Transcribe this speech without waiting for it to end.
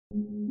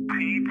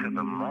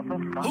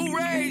Who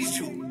raised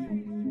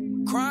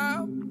you?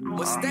 Crime?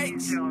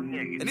 Mistakes?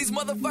 And these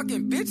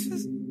motherfucking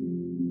bitches?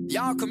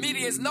 Y'all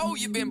comedians know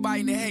you been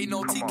biting and hating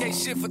on TK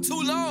shit for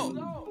too long.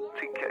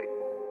 TK.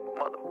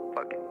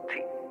 Motherfucking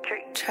TK.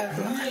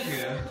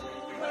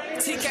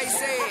 TK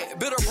said,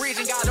 built a bridge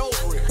and got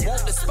over it.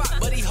 Want the spot,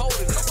 but he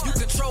holding it. You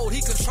controlled,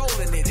 he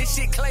controlling it. This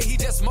shit clay, he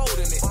just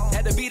molding it.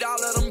 Had to beat all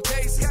of them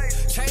cases,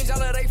 change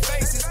all of they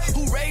faces.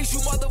 Who raised you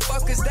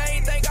motherfuckers? They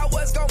ain't think I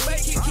was gonna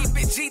make it. Keep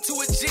it G to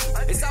a G.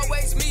 It's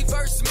always me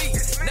versus me.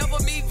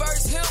 Never me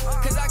versus him,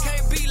 cause I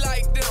can't be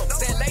like them.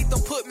 Said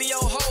Latham put me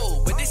on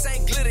hold, but this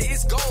ain't glitter,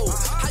 it's gold.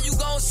 How you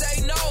gonna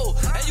say no,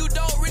 and you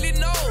don't really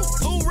know?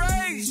 Who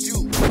raised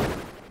you?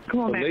 Come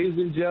on, man. Ladies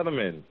and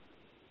gentlemen,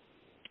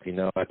 you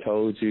know, I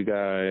told you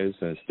guys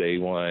since day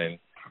one,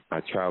 I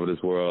travel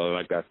this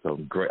world, and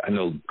I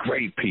know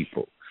great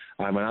people.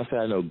 When I say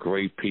I know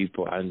great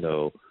people, I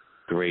know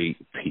great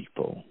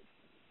people.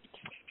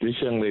 This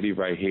young lady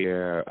right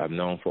here, I've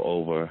known for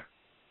over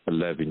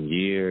 11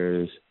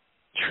 years,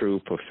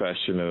 true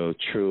professional,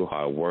 true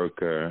hard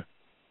worker,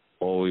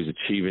 always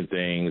achieving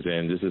things,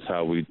 and this is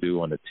how we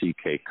do on the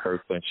TK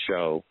Kirkland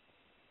Show.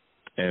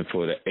 And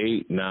for the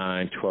 8,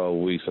 9, 12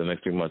 weeks, the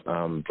next 3 months,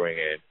 I'm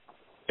bringing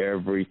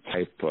every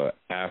type of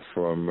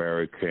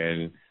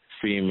Afro-American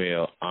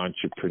female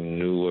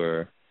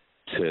entrepreneur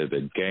to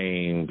the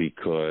game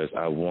because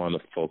I want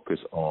to focus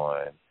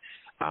on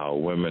our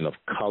women of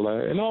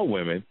color and all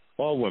women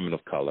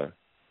of color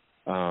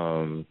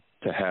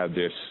to have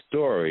their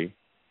story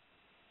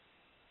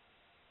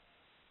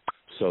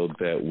so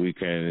that we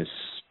can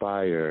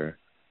inspire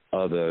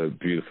other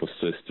beautiful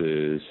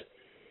sisters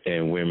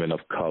and women of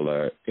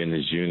color in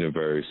this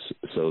universe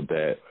so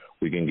that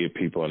we can get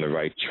people on the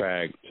right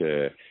track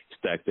to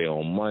stack their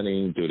own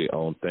money, do their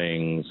own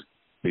things,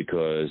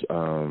 because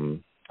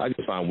I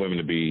just find women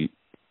to be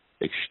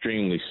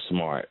extremely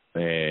smart.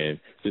 And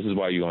this is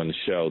why you're on the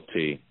show,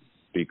 T,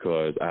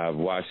 because I've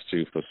watched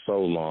you for so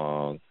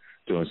long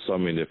doing so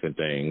many different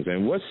things.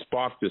 And what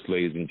sparked this,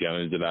 ladies and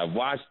gentlemen, is that I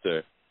watched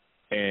her,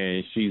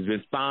 and she's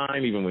been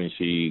fine even when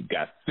she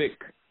got sick.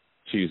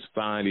 She's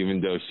fine even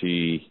though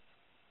she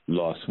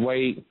lost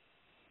weight.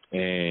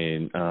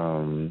 And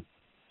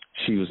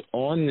she was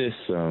on this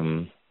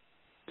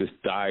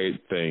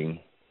diet thing,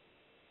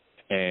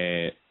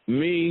 and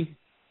me,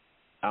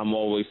 I'm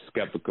always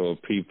skeptical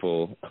of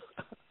people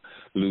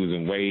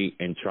losing weight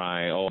and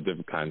trying all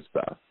different kinds of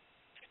stuff.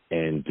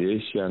 And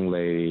this young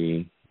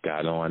lady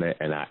got on it,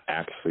 and I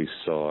actually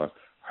saw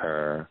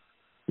her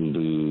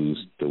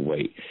lose the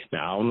weight.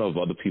 Now, I don't know if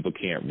other people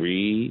can't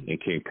read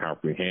and can't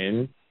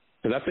comprehend,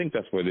 because I think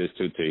that's what it is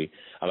too, T.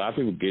 A lot of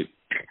people get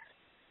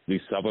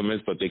these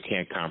supplements, but they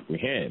can't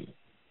comprehend.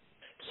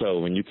 So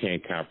when you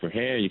can't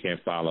comprehend, you can't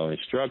follow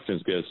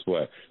instructions, guess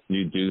what?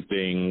 You do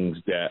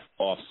things that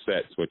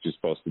offsets what you're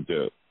supposed to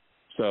do.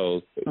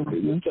 So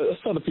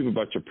let's tell the people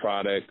about your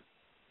product,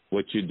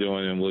 what you're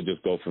doing, and we'll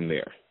just go from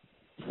there.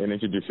 And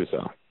introduce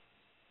yourself.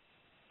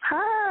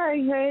 Hi,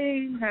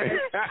 hey.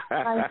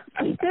 Hi.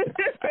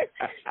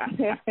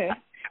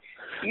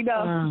 You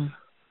know,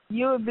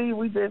 you and me,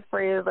 we've been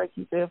friends, like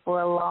you said,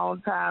 for a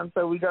long time,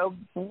 so we go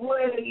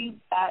way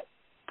back.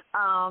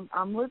 I'm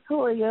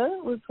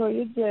Latoya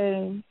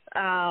James.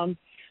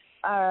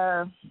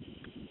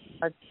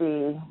 Let's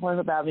see, what's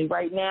about me?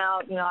 Right now,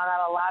 you know, I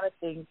got a lot of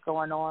things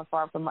going on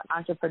from an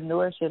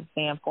entrepreneurship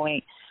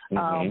standpoint.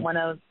 One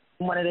of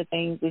the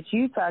things that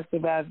you talked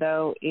about,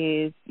 though,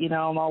 is, you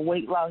know, my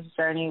weight loss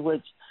journey,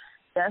 which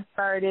that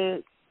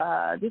started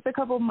just a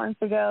couple months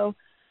ago.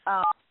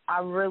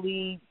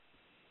 Obviously,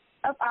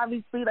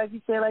 like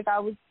you said, like I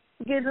was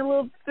getting a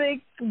little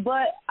sick,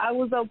 but I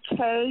was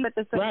okay at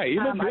the same time. Right,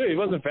 you look good. You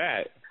wasn't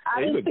fat.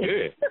 You look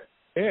good.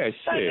 Yeah,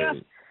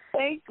 shit.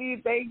 Thank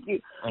you.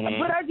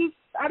 But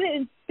I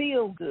didn't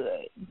feel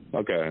good.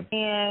 Okay.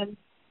 And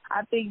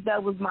I think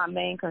that was my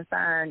main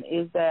concern,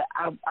 is that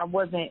I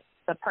wasn't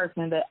the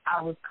person that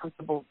I was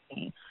comfortable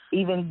being,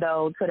 even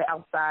though to the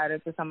outside or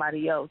to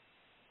somebody else,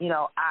 you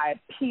know, I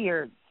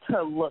appeared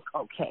to look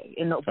okay,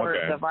 in the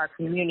words of our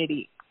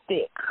community,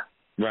 thick.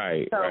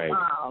 Right, so, right.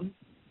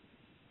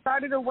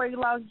 Started a weight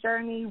loss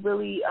journey.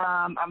 Really,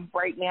 I'm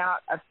right now.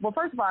 Well,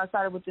 first of all, I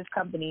started with this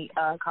company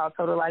called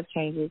Total Life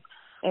Changes,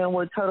 and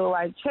with Total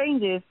Life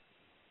Changes,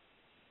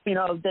 you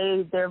know,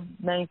 their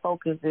main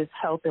focus is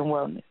health and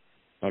wellness.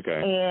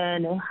 Okay.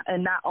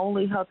 And not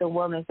only health and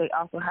wellness, they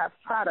also have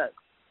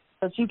products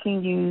that you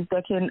can use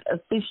that can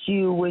assist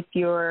you with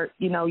your,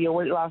 you know, your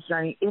weight loss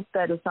journey, if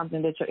that is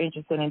something that you're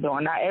interested in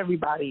doing. Not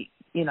everybody,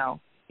 you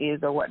know,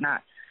 is or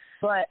whatnot,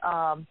 but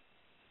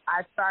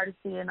I started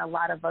seeing a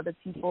lot of other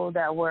people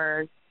that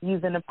were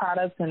using the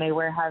products and they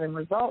were having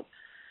results.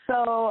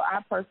 So I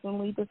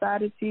personally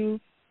decided to,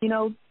 you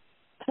know,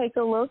 take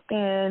a look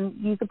and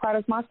use the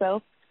products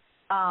myself.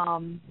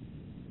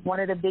 One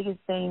of the biggest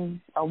things,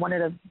 or one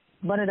of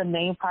the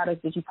main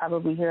products that you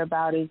probably hear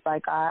about is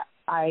like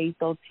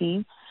ISO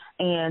tea,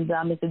 and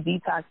it's a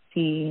detox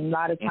tea. A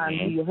lot of times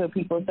you'll hear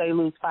people say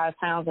lose 5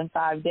 pounds in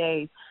 5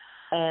 days,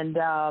 and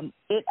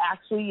it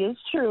actually is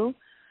true.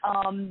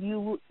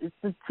 It's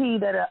the tea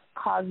that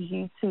causes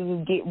you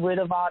to get rid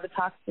of all the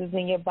toxins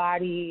in your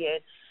body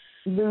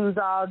and lose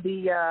all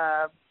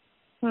the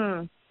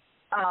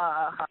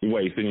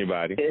waste in your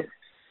body.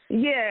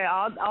 Yeah,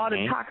 all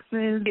the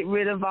toxins, get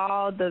rid of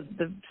all the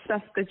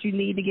stuff that you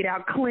need to get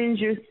out, cleanse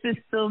your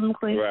system,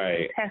 cleanse your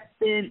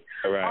intestine,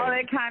 all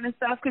that kind of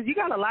stuff, because you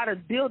got a lot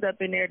of buildup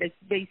in there that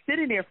they sit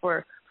in there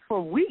for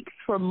weeks,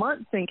 for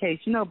months in case.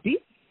 Beef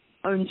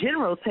in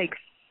general takes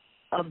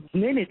a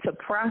minute to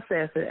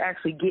process and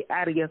actually get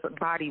out of your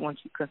body once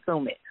you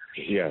consume it.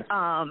 Yes.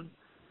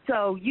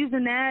 So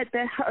using that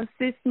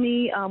assists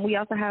me. We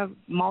also have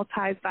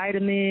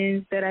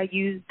multivitamins that I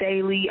use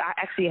daily.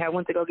 I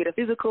went to go get a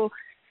physical,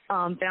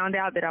 found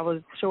out that I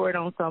was short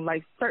on some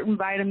certain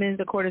vitamins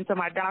according to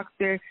my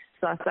doctor.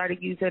 So I started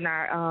using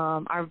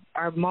our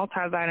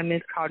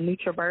multivitamins called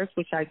NutriBurst,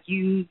 which I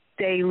use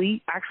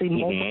daily, actually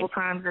multiple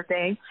times a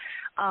day.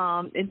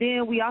 And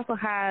then we also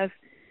have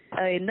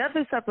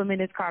another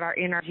supplement. It's called our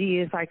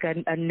NRG. It's like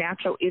a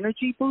natural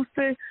energy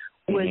booster,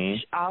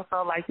 which I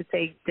also like to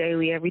take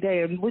daily every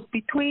day. And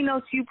between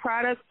those few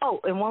products,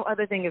 and one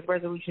other thing is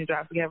Resolution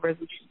Drops. We have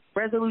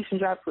Resolution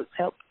Drops, which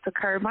helps to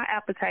curb my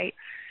appetite.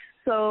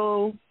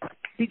 So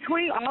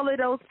between all of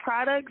those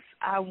products,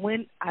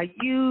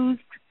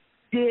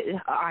 did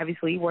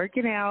obviously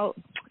working out,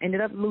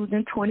 ended up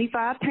losing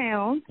 25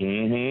 pounds.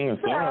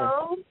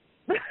 So,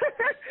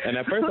 and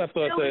at first I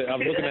thought that I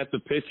was looking at the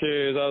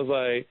pictures. I was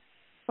like,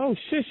 oh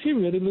shit, she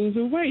really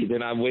losing weight.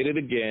 Then I waited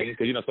again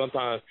because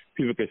sometimes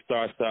people can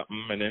start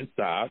something and then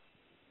stop.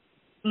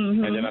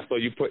 And then I saw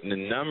you putting the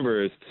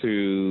numbers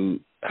to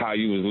how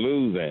you was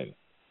losing.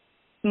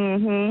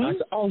 I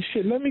said, oh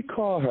shit, let me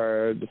call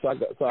her.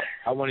 So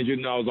I wanted you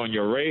to know I was on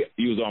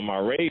you was on my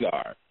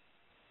radar,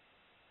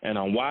 and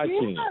I'm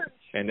watching you.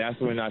 And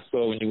that's when I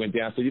saw when you went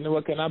down. So you know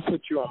what? Can I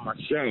put you on my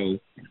show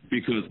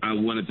because I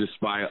wanted to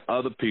inspire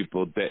other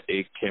people that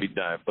it can be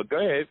done. But go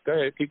ahead,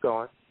 keep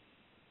going.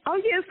 Oh,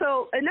 yeah,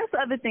 and that's the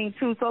other thing,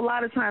 too. So a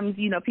lot of times,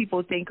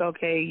 people think,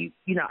 okay,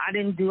 I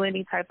didn't do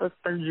any type of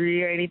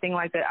surgery or anything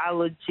like that. I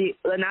legit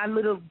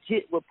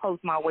would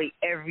post my weight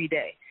every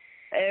day.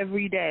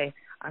 Every day.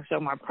 I show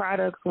my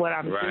products, what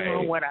I'm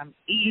doing, what I'm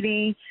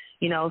eating.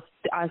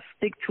 I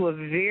stick to a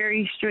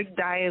very strict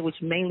diet, which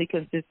mainly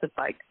consists of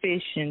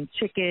fish and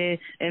chicken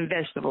and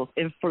vegetables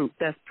and fruit.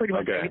 That's pretty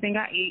much everything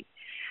I eat.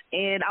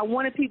 And I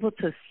wanted people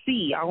to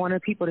see. I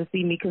wanted people to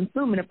see me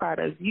consuming the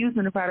products,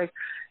 using the products,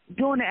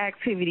 doing the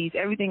activities,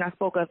 everything I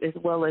spoke of, as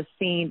well as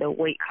seeing the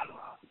weight,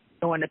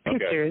 doing the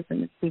pictures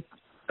and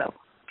stuff.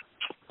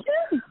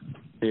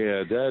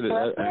 Yeah,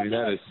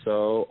 that is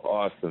so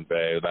awesome,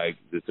 babe.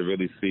 Just to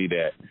really see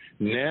that.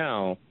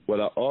 Now, what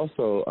I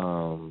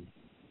also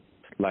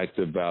liked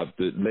about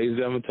ladies,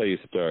 I'm gonna tell you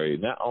a story.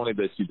 Not only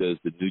that she does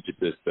the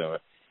Nutrisystem,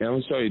 and I'm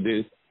gonna show you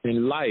this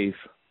in life.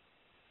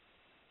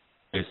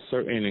 There's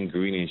certain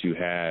ingredients you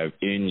have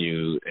in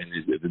you, and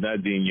if it's not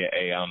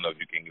DNA, I don't know if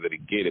you can really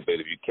get it, but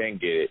if you can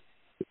get it,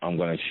 I'm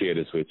going to share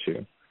this with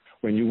you.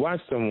 When you watch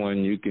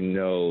someone, you can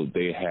know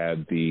they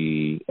have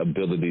the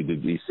ability to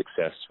be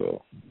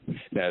successful.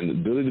 Now, the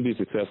ability to be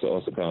successful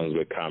also comes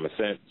with common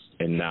sense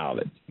and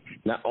knowledge.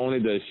 Not only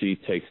does she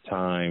take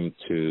time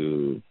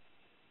to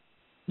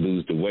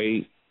lose the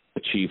weight,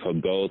 achieve her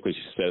goals, because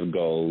she set a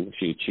goal,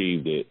 she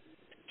achieved it,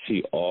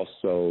 she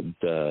also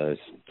does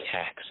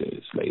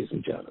taxes, ladies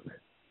and gentlemen.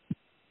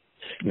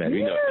 Now, if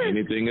you know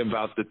anything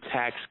about the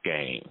tax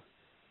game,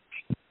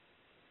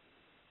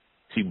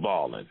 she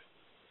balling,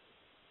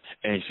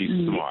 and she's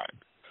smart.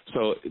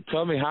 So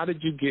tell me, how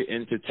did you get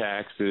into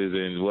taxes,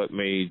 and what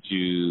made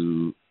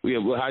you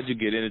how did you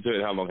get into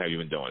it? How long have you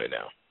been doing it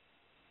now?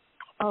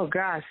 Oh,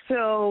 gosh.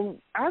 So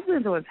I've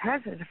been doing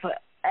taxes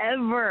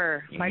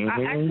forever. I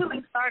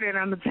actually started,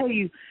 I'm going to tell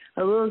you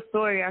a little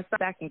story. I started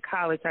back in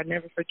college. I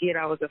never forget,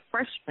 I was a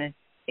freshman,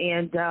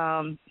 and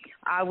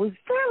I was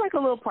doing a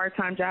little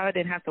part-time job. I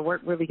didn't have to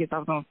work really because I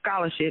was on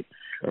scholarship.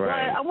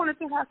 Right. But I wanted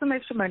to have some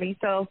extra money,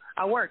 so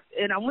I worked.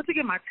 And I went to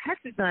get my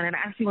taxes done, and I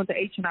actually went to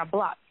H&R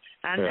Block.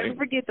 And I never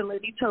forget, the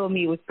lady told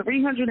me it was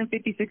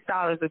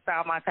 $356 to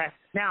file my taxes.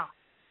 Now,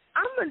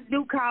 I'm a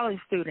new college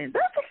student.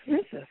 That's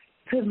expensive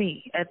to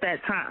me at that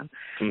time.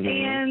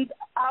 And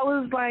I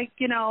was like,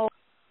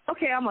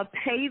 okay, I'm going to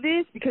pay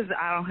this because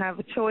I don't have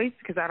a choice,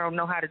 because I don't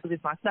know how to do this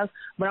myself,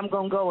 but I'm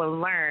going to go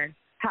and learn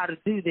how to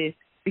do this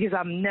because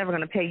I'm never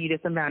going to pay you this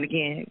amount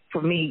again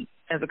for me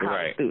as a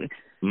college student.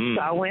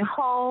 So I went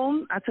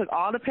home. I took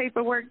all the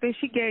paperwork that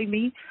she gave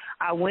me.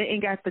 I went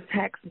and got the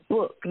tax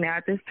book. Now,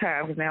 at this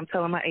time, because now I'm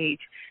telling my age,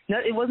 no,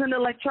 it wasn't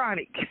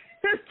electronic.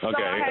 So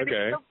I had to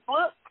get the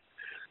book.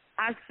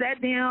 I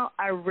sat down.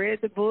 I read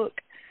the book.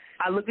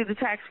 I looked at the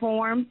tax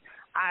form.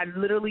 I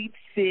literally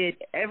did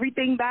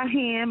everything by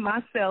hand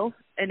myself,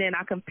 and then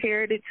I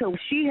compared it to what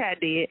she had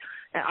did,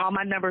 and all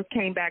my numbers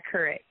came back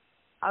correct.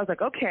 I was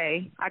like,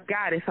 okay, I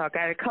got it. So I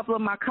got a couple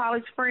of my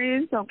college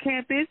friends on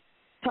campus,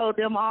 told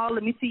them all,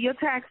 let me see your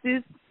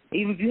taxes,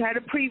 even if you had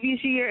a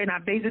previous year, and I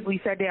basically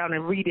sat down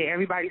and redid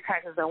everybody's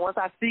taxes. And once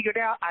I figured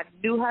out I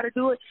knew how to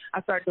do it,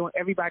 I started doing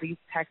everybody's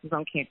taxes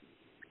on campus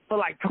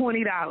for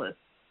 $20.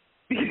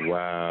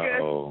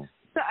 Wow.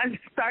 So I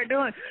started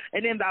doing,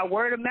 and then by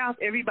word of mouth,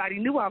 everybody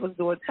knew I was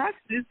doing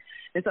taxes,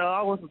 and so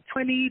I was from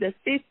 20 to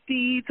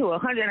 50 to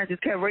 100, and I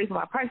just kept raising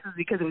my prices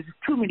because there was just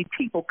too many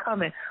people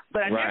coming.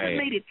 But I never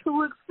made it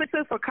too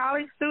expensive for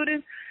college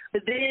students.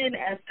 But then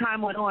as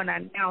time went on, I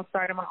now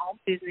started my own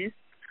business.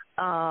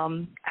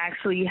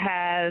 Actually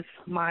have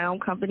my own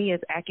company.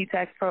 It's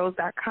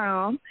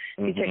AccuTaxPros.com.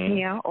 You check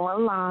me out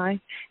online.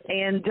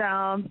 And,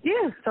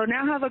 so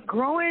now I have a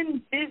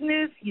growing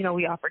business. You know,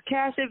 we offer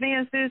cash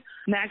advances.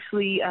 I'm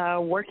actually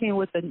working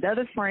with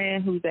another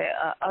friend who's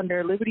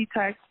under Liberty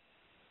Tax.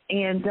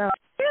 And,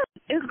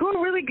 it's going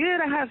really good.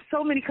 I have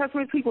so many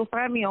customers. People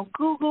find me on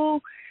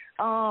Google.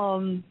 So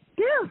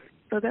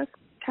that's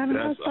kind of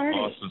how I started. That's an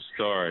awesome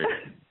story.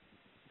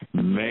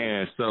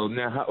 Man, so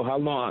now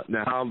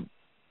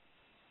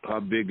how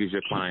big is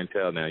your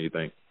clientele now, you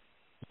think?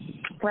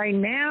 Right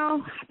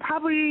now,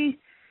 probably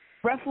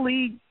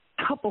roughly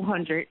a couple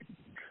hundred.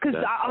 Because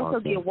I also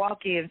get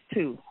walk-ins,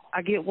 too.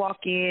 I get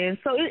walk-ins.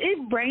 So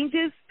it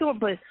ranges,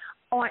 but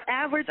on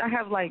average, I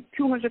have like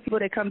 200 people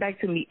that come back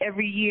to me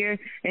every year.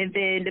 And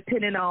then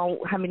depending on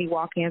how many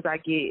walk-ins I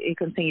get, it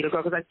continue to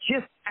grow. Because I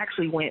just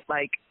actually went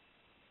like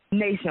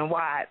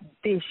nationwide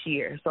this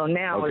year. So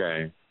now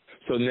okay.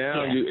 So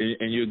now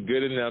you're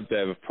good enough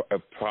that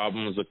if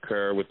problems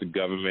occur with the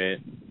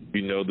government,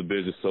 you know the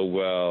business so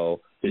well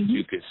that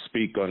you can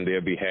speak on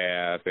their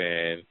behalf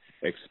and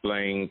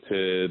explain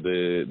to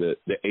the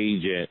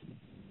agent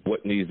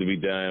what needs to be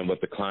done,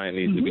 what the client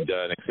needs to be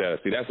done, et cetera.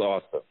 See, that's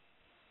awesome.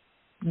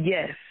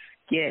 Yes.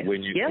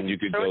 When you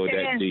could go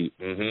that deep.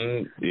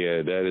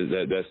 Yeah,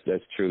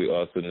 that's truly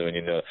awesome when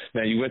you know.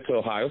 Now you went to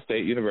Ohio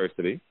State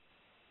University.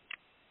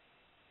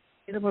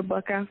 I'm a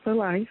Buckeye for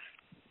life.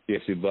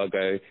 Yes, you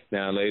Buckeye.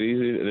 Now, ladies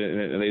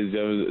and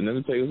gentlemen, let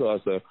me tell you this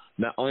also.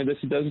 Not only does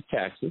she do the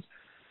taxes,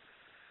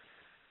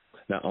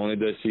 not only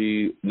does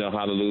she know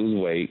how to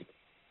lose weight,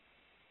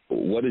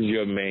 what is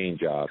your main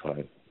job,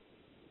 honey?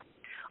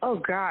 Oh,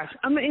 gosh.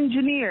 I'm an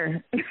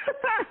engineer.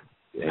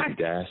 And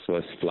that's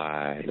what's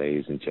fly,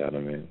 ladies and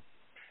gentlemen.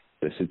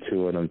 Listen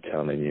to what I'm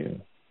telling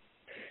you.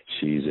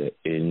 She's an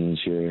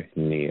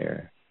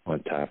engineer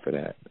on top of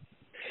that.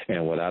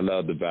 And what I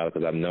loved about it,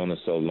 because I've known her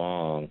so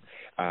long,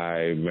 I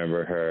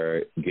remember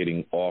her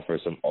getting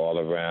offers from all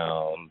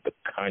around the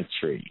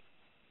country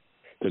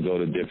to go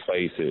to different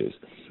places.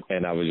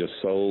 And I was just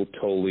so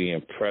totally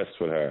impressed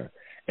with her.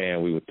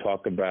 And we would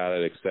talk about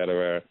it, et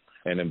cetera.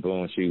 And then,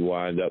 boom, she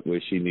wound up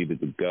where she needed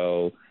to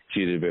go.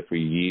 She did it for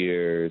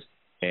years.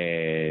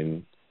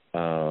 And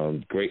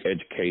great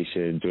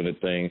education, doing the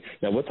thing.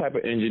 Now, what type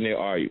of engineer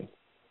are you?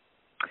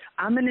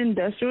 I'm an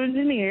industrial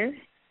engineer.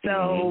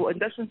 So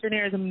industrial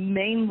engineers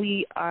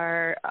mainly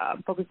are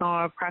focused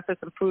on process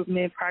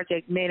improvement,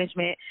 project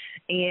management,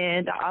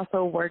 and I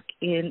also work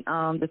in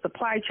the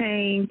supply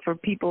chain for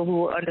people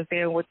who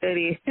understand what that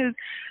is.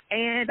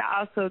 And I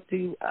also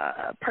do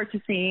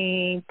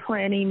purchasing,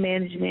 planning,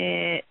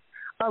 management,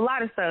 a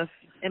lot of stuff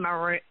in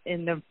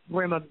the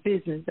realm of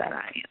business that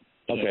I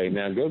am. Okay,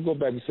 now go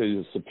back and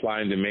say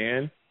supply and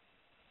demand.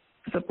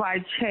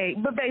 Supply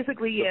chain, but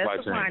basically,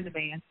 supply and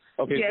demand.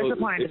 Okay, yeah, so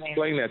supply and demand.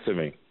 Explain that to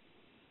me.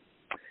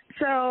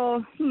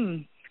 So,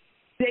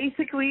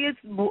 basically, it's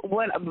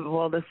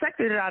the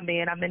sector that I'm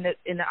in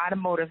the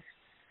automotive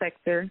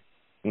sector,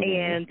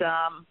 and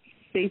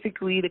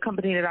basically the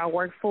company that I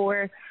work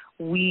for,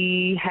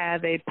 we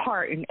have a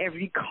part in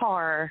every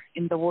car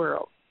in the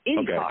world.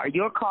 Any car,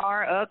 your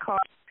car, a car,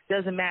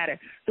 doesn't matter.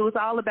 So it's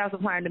all about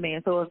supply and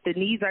demand. So if the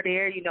needs are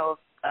there,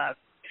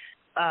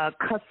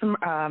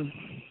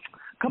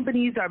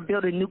 companies are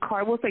building new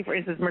cars. We'll say, for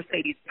instance,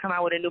 Mercedes come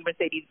out with a new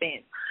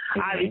Mercedes-Benz.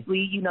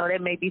 Obviously, there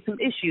may be some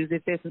issues.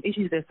 If there's some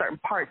issues, there's certain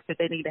parts that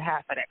they need to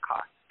have for that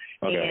car.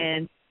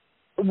 And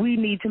we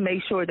need to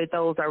make sure that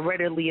those are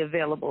readily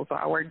available. So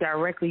I work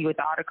directly with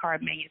the auto car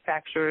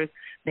manufacturers,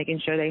 making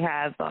sure they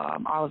have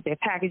all of their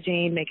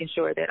packaging, making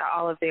sure that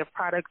all of their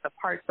products or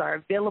parts are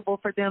available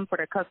for them, for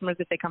their customers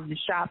if they come to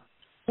shop,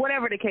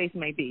 whatever the case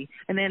may be.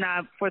 And then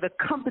for the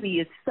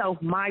company itself,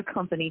 my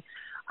company,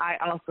 I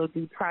also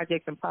do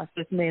project and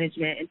process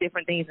management and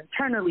different things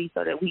internally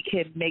so that we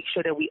can make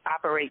sure that we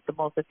operate the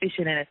most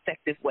efficient and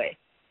effective way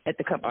at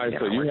the company. All right,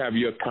 so you have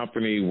your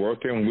company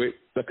working with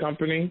the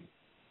company?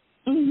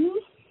 Mm-hmm.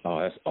 Oh,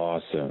 that's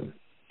awesome.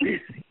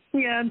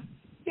 Yeah.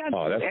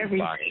 Oh, that's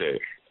everything.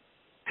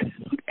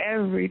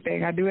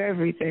 Everything. I do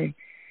everything.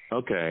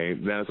 Okay.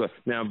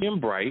 Now being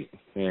bright,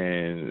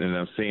 and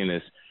I'm seeing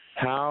this,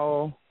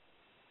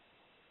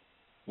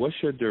 what's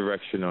your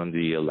direction on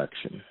the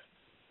election?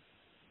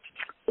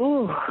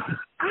 Ooh,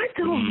 I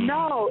don't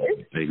know.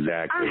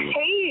 Exactly.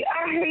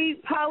 I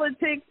hate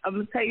politics. I'm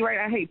going to tell you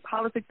I hate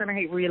politics and I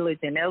hate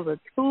religion. Those are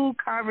two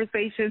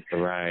conversations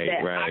that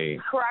I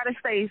try to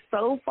stay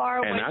so far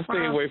away from. And I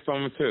stay away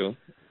from them too,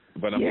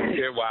 but I'm going to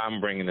share why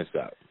I'm bringing this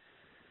up.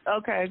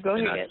 Okay, go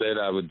ahead. And I said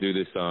I would do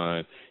this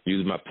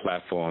use my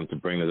platform to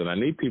bring this, and I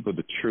need people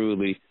to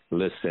truly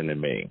listen to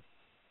me.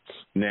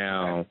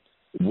 Now,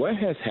 what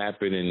has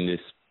happened in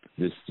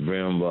this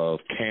realm of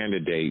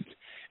candidates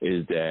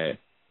is that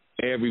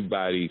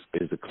everybody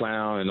is a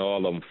clown and all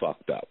of them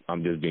fucked up.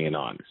 I'm just being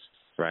honest,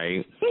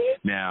 right?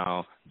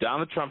 Now,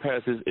 Donald Trump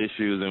has his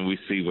issues, and we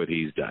see what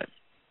he's done.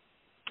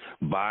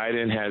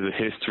 Biden has a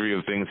history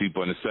of things he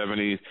put in the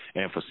 70s,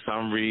 and for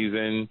some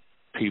reason,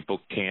 people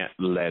can't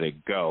let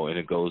it go. And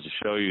it goes to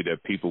show you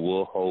that people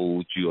will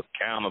hold you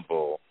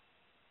accountable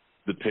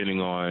depending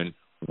on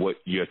what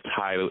your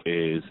title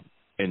is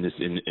in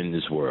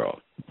this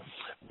world.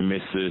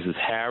 Mrs.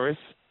 Harris,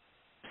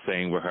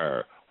 same with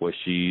her. What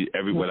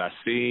I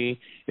see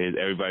is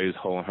everybody's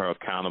holding her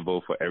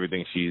accountable for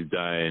everything she's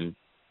done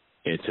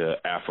into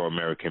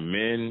Afro-American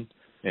men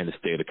in the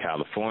state of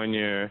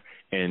California,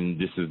 and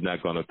this is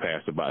not going to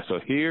pass it by. So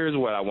here's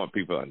what I want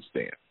people to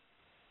understand.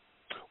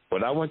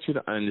 What I want you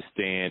to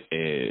understand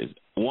is,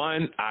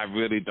 one, I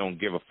really don't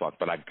give a fuck,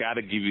 but I got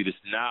to give you this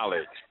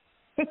knowledge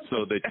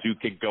so that you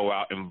can go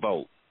out and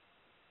vote.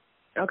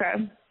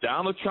 Okay.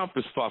 Donald Trump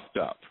is fucked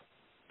up.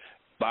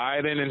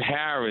 Biden and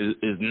Harris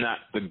is not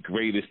the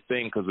greatest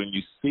thing because when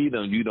you see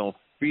them, you don't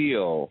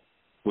feel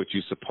what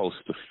you're supposed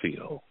to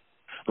feel.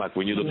 Like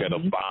when you look at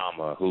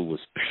Obama, who was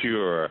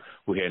pure,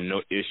 who had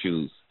no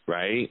issues,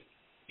 right?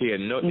 He had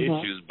no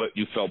issues, but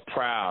you felt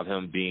proud of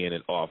him being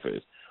in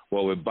office.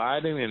 Well, with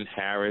Biden and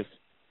Harris,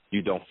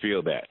 you don't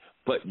feel that.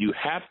 But you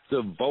have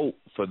to vote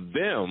for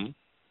them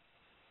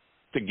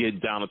to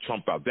get Donald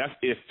Trump out. That's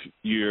if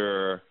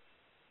you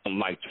don't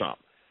like Trump.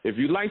 If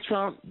you like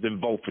Trump, then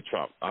vote for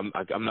Trump. I'm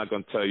not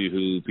going to tell you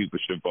who people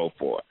should vote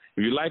for.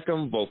 If you like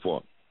him, vote for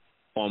him.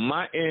 On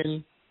my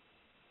end,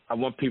 I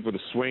want people to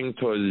swing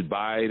towards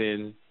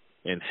Biden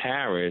and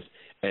Harris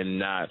and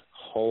not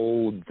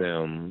hold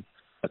them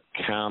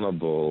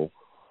accountable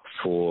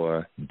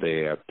for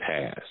their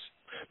past.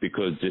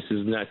 Because this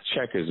is not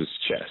checkers, it's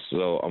chess.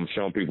 So I'm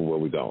showing people where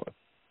we're going.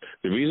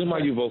 The reason why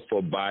you vote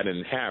for Biden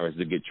and Harris is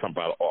to get Trump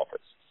out of office.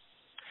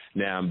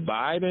 Now,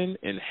 Biden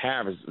and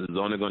Harris is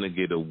only going to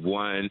get a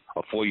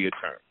 4-year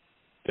term.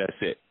 That's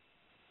it.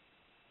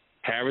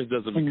 Harris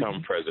doesn't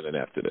become president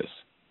after this.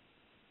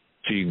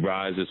 She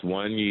rises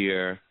 1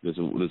 year, this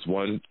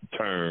one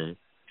term,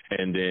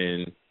 and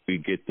then we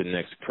get the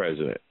next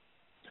president.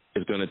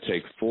 It's going to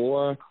take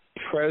 4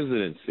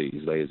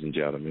 presidencies, ladies and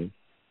gentlemen,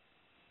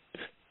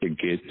 to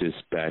get this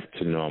back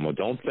to normal.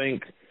 Don't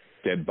think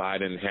that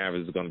Biden and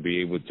Harris is going to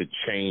be able to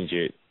change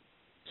it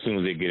as soon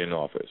as they get in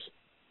office.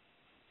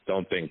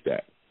 Don't think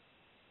that.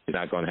 It's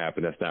not going to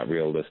happen. That's not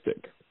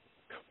realistic.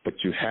 But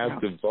you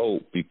have to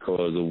vote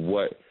because of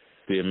what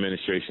the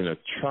administration of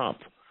Trump,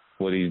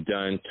 what he's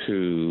done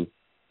to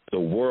the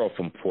world,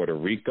 from Puerto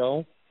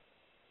Rico,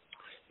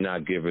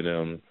 not giving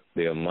them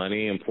their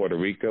money in Puerto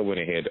Rico when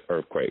they had the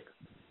earthquake,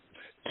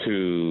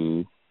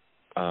 to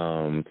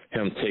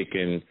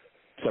him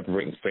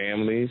separating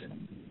families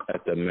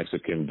at the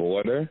Mexican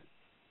border,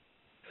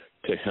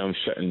 to him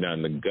shutting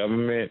down the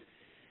government,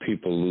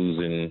 people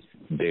losing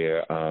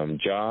their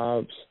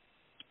jobs,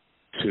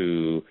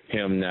 to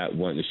him not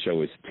wanting to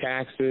show his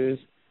taxes,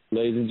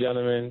 ladies and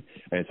gentlemen.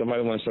 And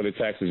somebody wants to show their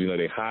taxes,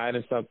 they're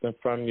hiding something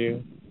from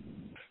you,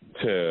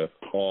 to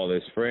all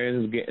his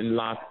friends getting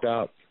locked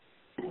up,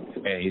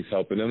 and he's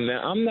helping them.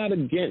 Now, I'm not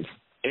against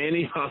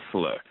any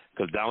hustler,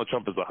 because Donald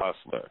Trump is a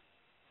hustler,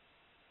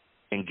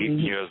 and getting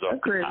yours off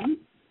the top.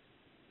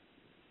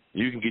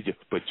 You can get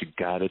but you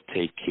got to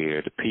take care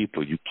of the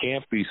people. You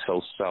can't be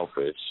so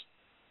selfish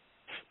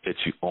that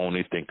you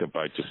only think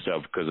about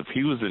yourself, because if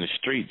he was in the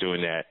street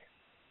doing that,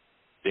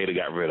 they'd have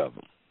got rid of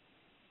him.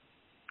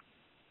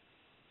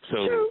 So,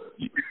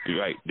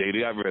 right, they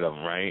got rid of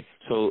him, right?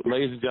 So,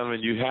 ladies and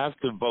gentlemen, you have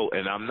to vote,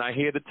 and I'm not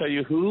here to tell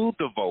you who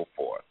to vote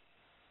for.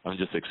 I'm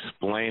just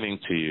explaining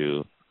to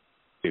you,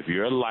 if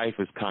your life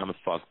is kind of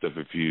fucked up,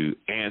 if you're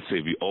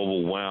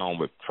overwhelmed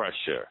with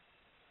pressure,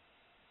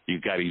 you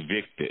got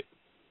evicted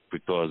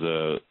because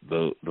of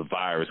the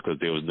virus, because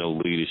there was no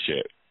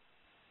leadership.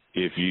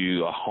 If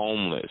you are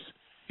homeless,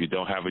 you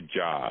don't have a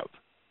job,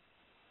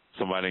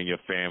 somebody in your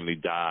family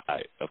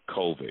died of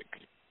COVID,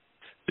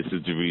 this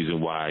is the reason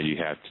why you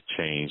have to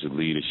change the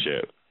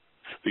leadership,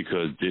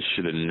 because this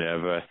should have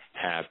never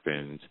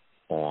happened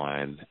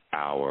on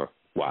our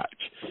watch,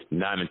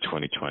 not in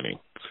 2020.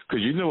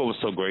 Because you know what was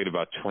so great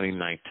about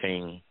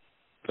 2019,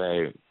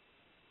 babe?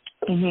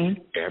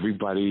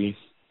 Everybody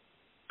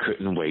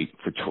couldn't wait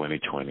for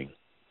 2020.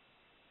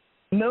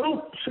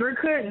 Nope, sure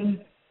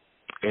couldn't.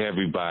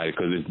 Everybody,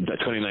 because in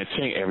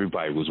 2019,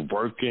 everybody was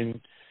working,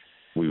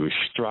 we were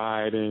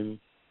striding,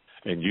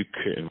 and you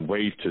couldn't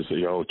wait to say,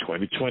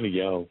 2020,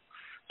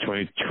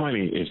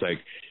 2020. It's like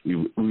we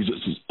was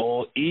just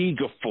all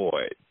eager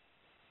for it.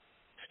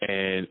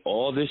 And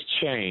all this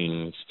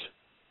changed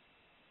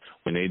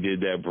when they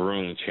did that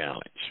broom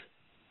challenge.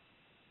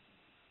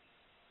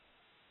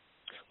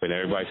 When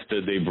everybody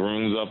stood their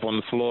brooms up on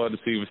the floor to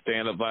see who would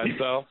stand up by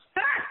itself.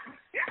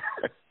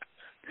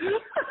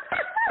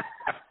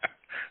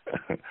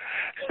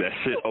 That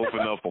shit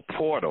opened up a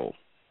portal.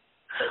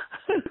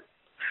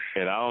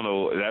 And I don't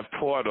know, that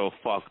portal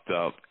fucked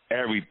up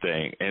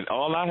everything. And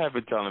all I have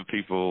been telling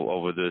people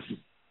over this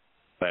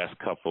last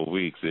couple of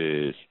weeks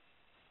is,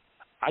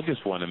 I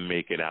just want to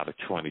make it out of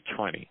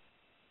 2020.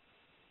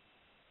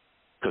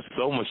 because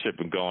so much shit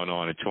been going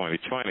on in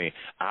 2020.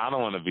 I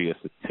don't want to be a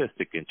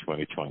statistic in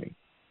 2020.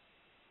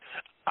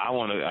 I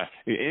want to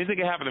anything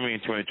can happen to me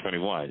in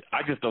 2021.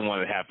 I just don't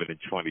want it to happen in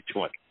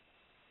 2020.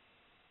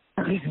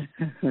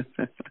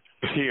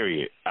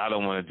 Period. I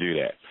don't want to do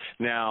that.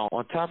 Now,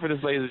 on top of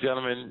this, ladies and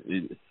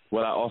gentlemen,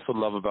 what I also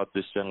love about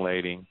this young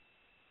lady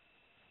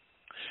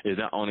is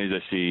not only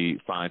does she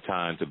find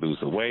time to lose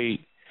the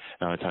weight,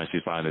 not only time she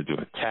finds to do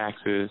her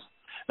taxes,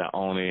 not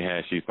only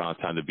has she found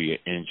time to be an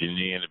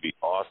engineer and to be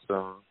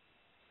awesome,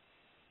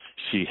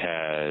 she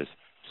has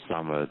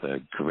some of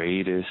the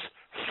greatest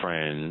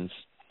friends.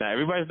 Now,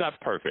 everybody's not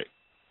perfect.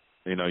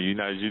 You know,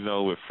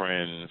 with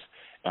friends,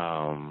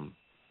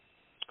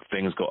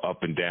 things go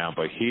up and down.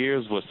 But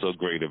here's what's so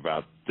great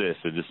about this,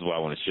 and this is what I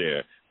want to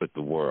share with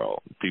the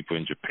world. People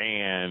in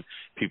Japan,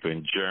 people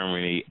in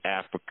Germany,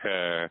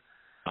 Africa,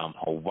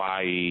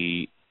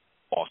 Hawaii,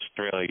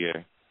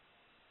 Australia,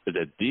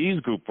 that these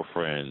group of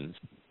friends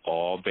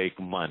all make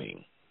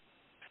money.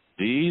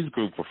 These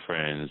group of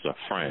friends are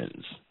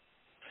friends.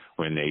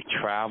 When they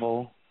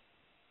travel,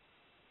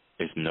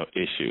 it's no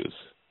issues.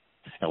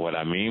 And what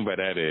I mean by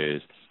that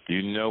is,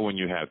 you know, when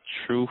you have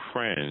true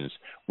friends,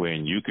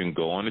 when you can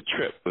go on a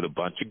trip with a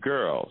bunch of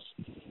girls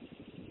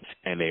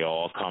and they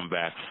all come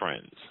back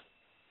friends.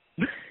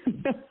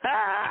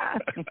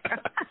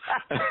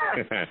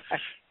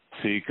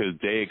 See, because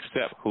they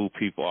accept who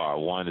people are.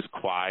 One is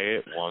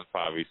quiet, one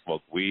probably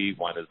smoke weed,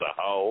 one is a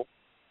hoe.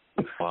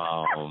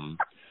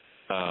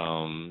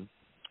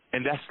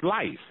 And that's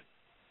life.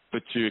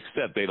 But you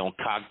accept they don't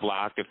cock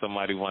block if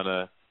somebody want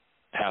to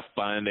have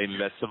fun, they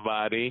met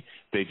somebody,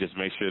 they just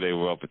make sure they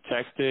were well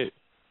protected,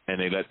 and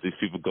they let these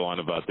people go on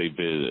about their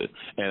business.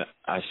 And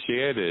I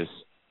share this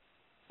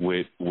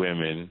with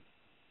women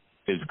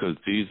is because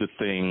these are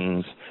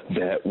things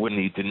that we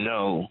need to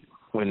know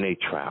when they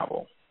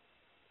travel.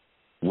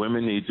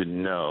 Women need to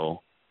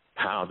know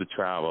how to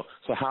travel.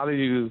 So how do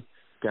you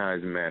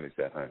guys manage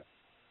that, honey?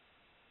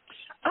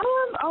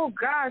 Oh,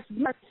 gosh.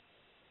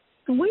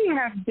 We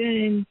have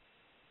been,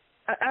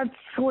 I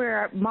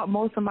swear,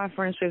 most of my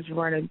friendships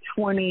running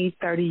 20,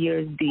 30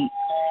 years deep.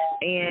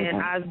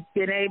 And I've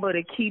been able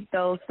to keep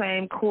those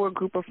same core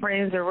group of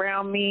friends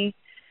around me.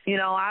 You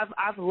know,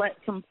 I've let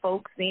some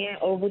folks in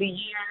over the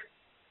years,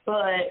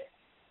 but,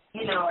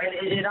 you know,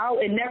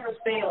 it never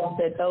fails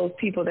that those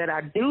people that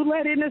I do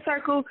let in the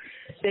circle,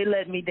 they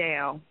let me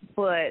down.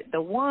 But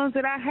the ones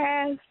that I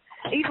have,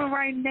 even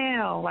right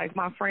now, like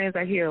my friends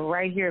are here,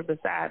 right here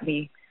beside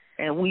me,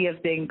 and we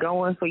have been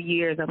going for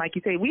years. And like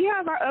you say, we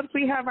have our ups,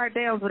 we have our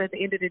downs, but at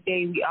the end of the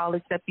day, we all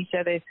accept each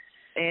other,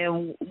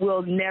 and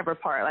we'll never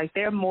part. Like,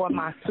 they're more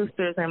my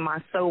sisters and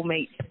my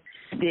soulmates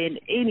than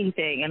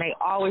anything, and they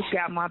always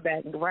got my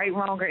back, right,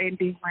 wrong, or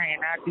indifferent.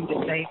 I do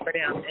the same for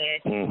them.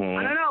 And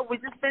I don't know,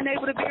 we've just been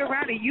able to be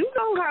around it. You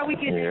know how we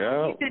get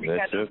we've been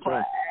together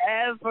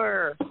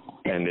forever.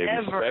 And they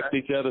respect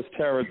each other's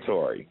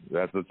territory.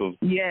 That's a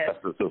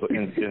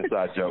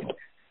inside joke.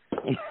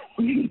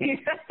 They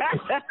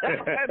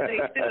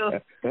do.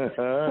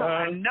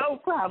 So no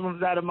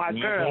problems out of my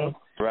girls.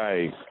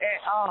 Right.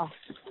 At all.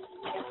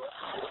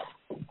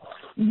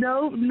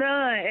 No,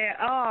 none at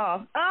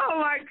all.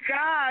 Oh, my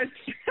gosh.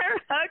 They're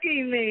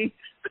hugging me.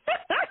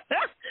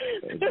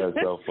 That's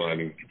so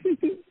funny.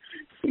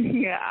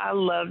 Yeah, I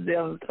love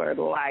them for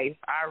life.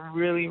 I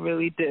really,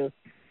 really do.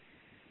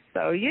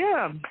 So,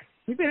 yeah,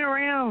 we've been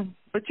around.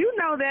 But you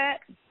know that.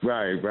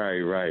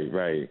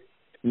 Right.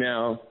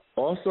 Now,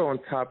 also on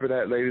top of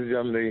that, ladies and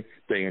gentlemen,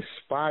 they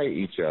inspire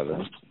each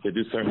other to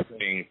do certain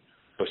things,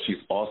 but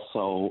she's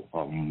also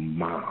a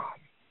mom.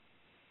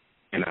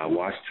 And I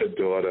watched her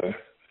daughter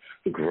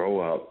grow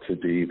up to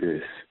be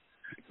this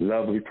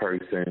lovely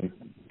person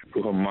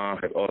who her mom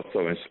had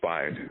also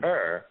inspired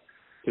her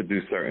to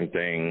do certain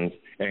things.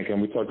 And can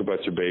we talk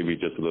about your baby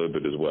just a little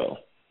bit as well?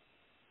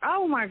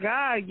 Oh, my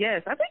God,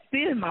 yes. I think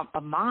being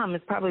a mom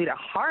is probably the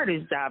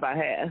hardest job I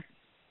have.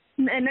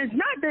 And it's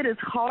not that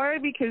it's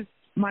hard, because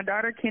my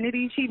daughter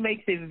Kennedy, she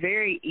makes it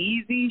very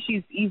easy.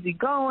 She's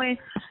easygoing.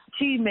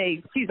 She's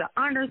an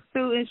honor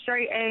student,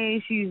 straight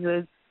A. She's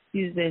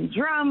in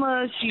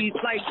drama. She's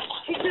just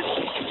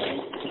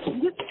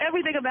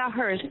everything about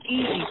her is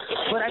easy.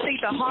 But I think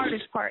the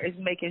hardest part is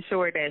making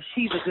sure that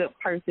she's a good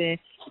person,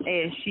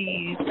 and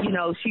she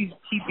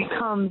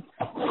becomes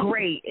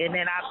great. And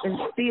then I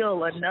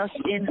instill enough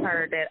in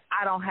her that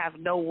I don't have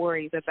no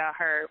worries about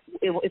her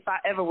if I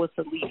ever was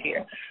to leave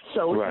here.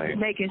 So just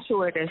making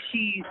sure that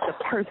she's the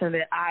person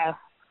that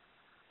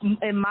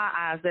in my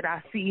eyes, that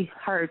I see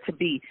her to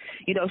be.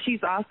 You know,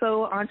 she's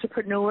also an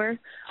entrepreneur.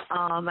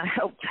 I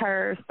helped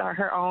her start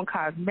her own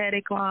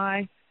cosmetic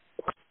line.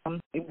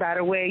 By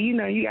the way, you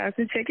know, you guys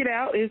can check it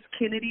out. It's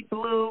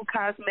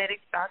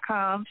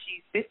KennedyBlueCosmetics.com.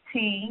 She's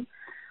 15.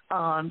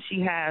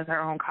 She has her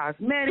own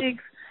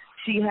cosmetics.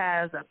 She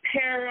has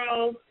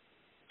apparel.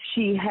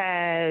 She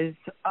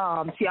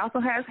also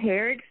has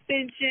hair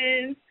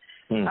extensions.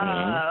 She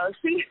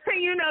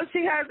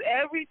has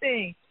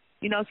everything.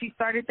 You know, she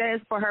started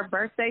that for her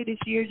birthday this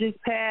year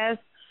just passed.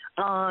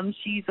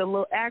 She's a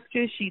little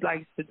actress. She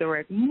likes to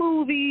direct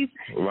movies.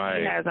 Right.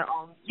 She has her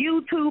own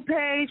YouTube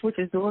page, which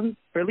is doing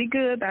really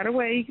good, by the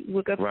way.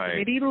 Look up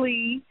Smitty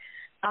Lee.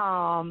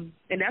 And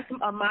that's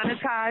a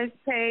monetized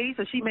page,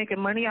 so she's making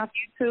money off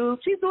YouTube.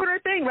 She's doing her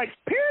thing. Like,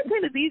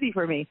 parenting is easy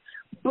for me,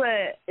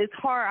 but it's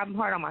hard. I'm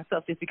hard on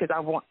myself just because I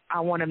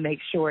want to make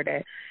sure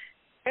that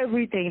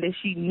everything that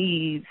she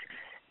needs,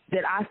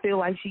 that I feel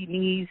like she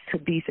needs to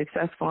be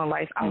successful in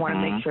life, I want to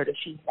make sure that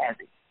she has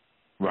it.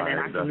 Right. And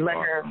then I can let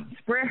her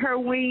spread her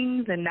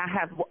wings and not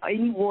have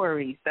any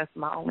worries. That's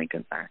my only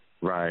concern.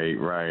 Right,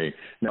 right.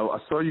 Now, I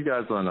saw you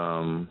guys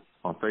on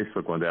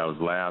Facebook one day. I was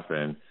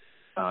laughing.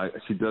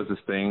 She does this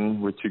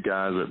thing with you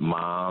guys with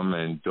mom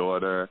and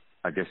daughter.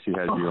 I guess she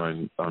has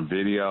you on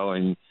video,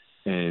 and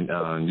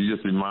you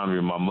just remind me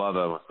of my mother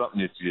or something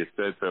that she just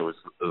said, so it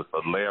was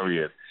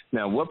hilarious.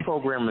 Now, what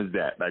program is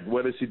that? Like,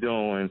 what is she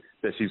doing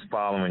that she's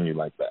following you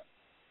like that?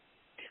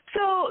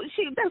 So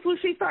that's when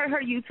she started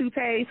her YouTube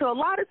page. So a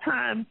lot of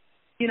times,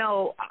 you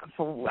know,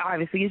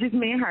 obviously it's just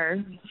me and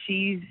her.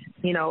 She's,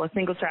 you know, a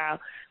single child.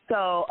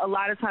 So a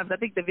lot of times, I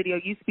think the video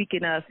you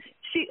speaking of,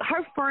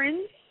 her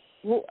friends,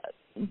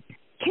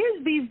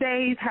 kids these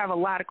days have a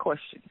lot of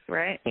questions,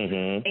 right?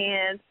 Mm-hmm.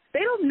 And they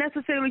don't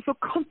necessarily feel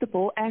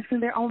comfortable asking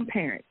their own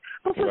parents.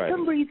 But for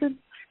some reason,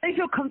 they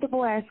feel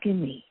comfortable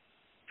asking me.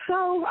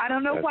 So I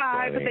don't know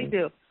why, but they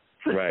do.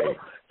 Right.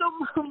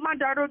 So my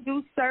daughter will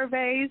do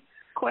surveys,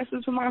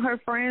 questions from all her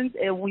friends,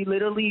 and we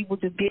literally will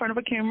just get in front of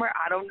a camera.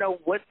 I don't know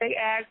what they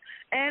ask,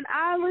 and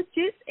I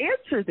legit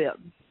answer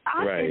them.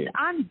 I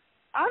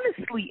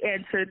honestly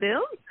answer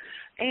them,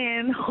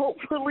 and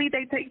hopefully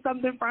they take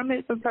something from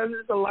it. Sometimes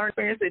it's a learning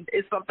experience, and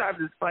sometimes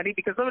it's funny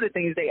because some of the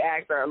things they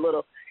ask are a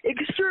little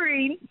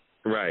extreme.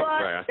 Right,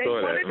 but they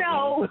want to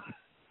know,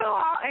 so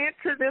I'll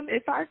answer them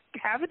if I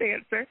have an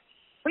answer.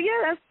 But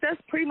yeah,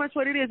 that's pretty much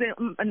what it is.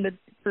 And the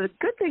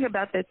good thing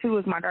about that too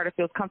is my daughter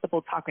feels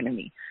comfortable talking to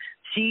me.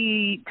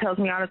 She tells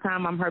me all the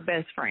time I'm her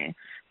best friend.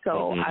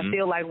 So I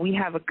feel like we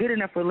have a good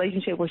enough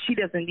relationship where she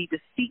doesn't need to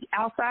seek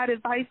outside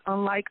advice,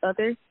 unlike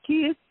other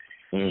kids.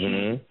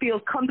 She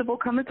feels comfortable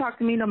coming to talk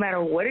to me no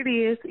matter what it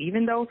is,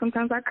 even though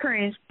sometimes I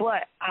cringe.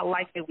 But I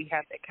like that we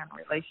have that kind of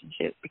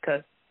relationship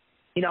because,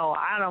 you know,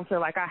 I don't feel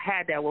like I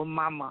had that with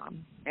my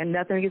mom. And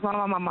nothing against my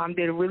mom. My mom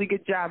did a really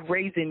good job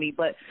raising me,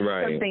 but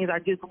some things I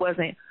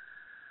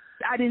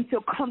didn't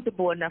feel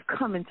comfortable enough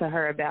coming to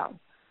her about.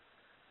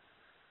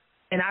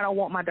 And I don't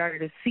want my daughter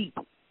to seek,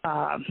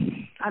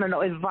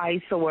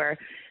 advice or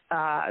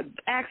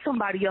ask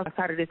somebody else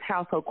outside of this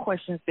household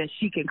questions that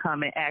she can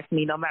come and ask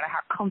me no matter how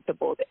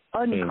uncomfortable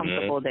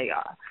they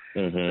are.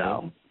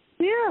 So,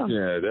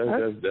 yeah,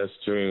 that's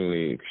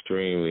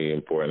extremely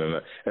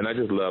important, and I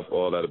just love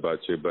all that about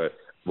you. But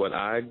what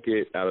I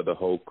get out of the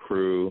whole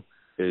crew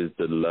is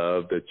the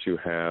love that you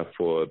have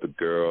for the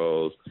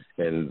girls,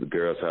 and the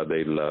girls how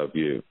they love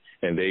you,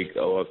 and they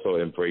also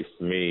embrace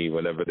me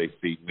whenever they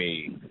see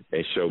me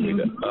and show me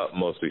the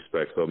utmost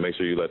respect. So make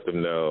sure you let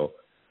them know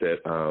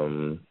that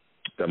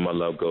that my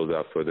love goes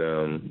out for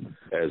them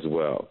as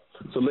well.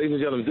 So, ladies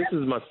and gentlemen, this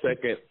is my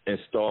second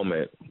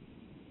installment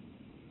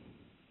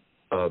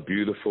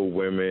beautiful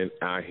women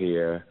out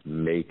here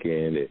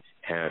making it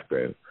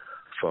happen,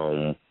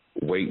 from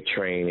weight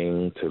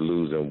training to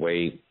losing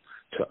weight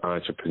to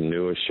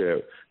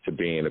entrepreneurship to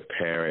being a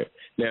parent.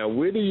 Now,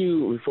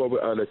 before we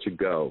let you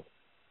go,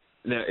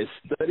 now, is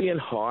studying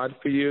hard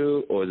for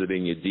you, or is it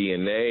in your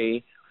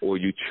DNA, or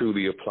you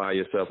truly apply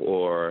yourself,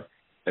 or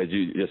are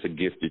you just a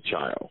gifted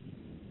child?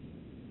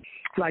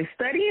 Like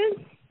studying?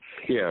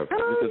 Yeah,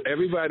 because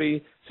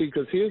everybody,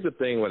 because here's the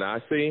thing, what I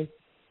see,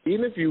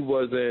 even if you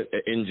wasn't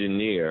an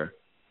engineer,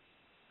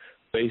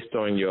 based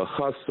on your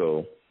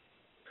hustle,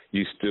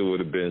 you still would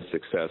have been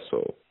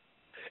successful.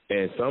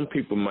 And some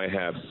people might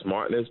have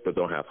smartness but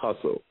don't have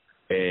hustle,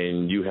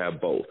 and you have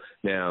both.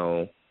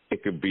 Now,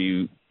 it could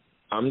be,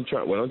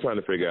 what I'm trying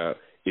to figure out,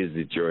 is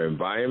it your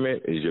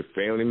environment? Is it your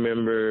family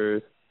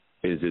members?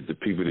 Is it the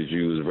people that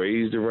you was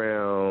raised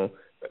around?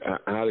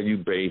 How do you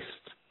base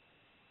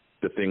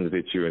the things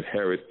that you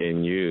inherit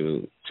in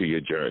you to your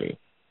journey?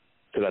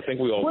 Because I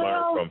think we all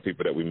learn from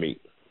people that we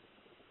meet.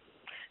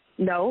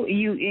 No,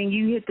 you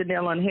hit the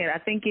nail on the head. I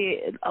think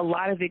a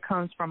lot of it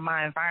comes from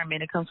my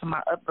environment. It comes from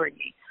my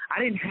upbringing.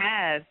 I didn't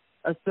have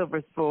a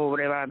silver spoon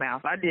in my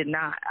mouth. I did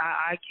not.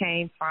 I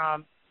came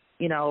from,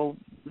 you know,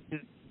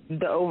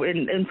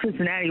 in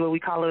Cincinnati, what we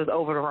call it is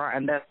over the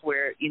run. That's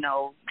where, you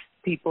know,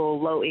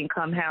 people, low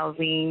income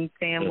housing,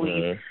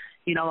 families.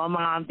 You know, my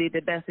mom did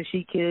the best that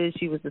she could.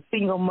 She was a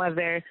single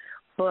mother,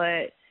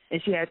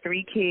 and she had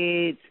 3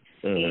 kids.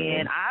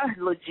 And I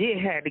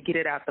legit had to get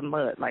it out the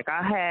mud. Like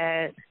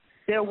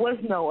there was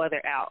no other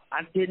out.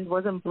 I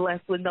wasn't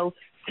blessed with no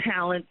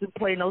talent to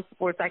play no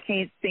sports. I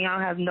can't sing. I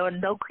don't have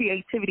no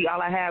creativity. All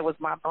I had was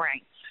my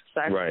brain. So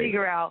I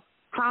figure out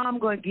how I'm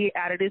going to get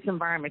out of this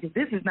environment, because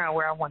this is not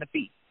where I want to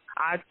be.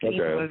 I seen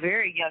from a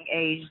very young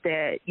age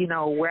that, you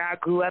know, where I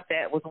grew up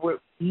at was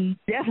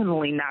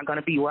definitely not going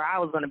to be where I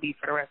was going to be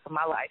for the rest of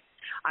my life.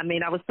 I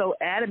mean, I was so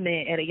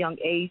adamant at a young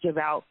age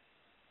about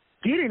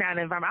get in that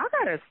environment.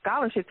 I got a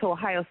scholarship to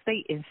Ohio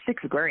State in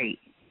 6th grade.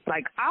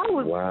 Like, I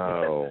was.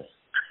 Wow.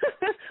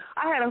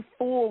 I had a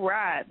full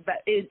ride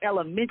in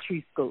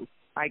elementary school.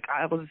 Like,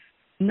 I was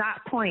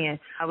not playing.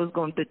 I was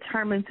going to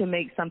determine to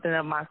make something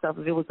of myself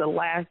if it was the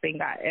last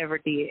thing I ever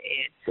did.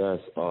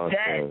 That's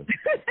awesome.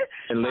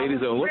 And ladies,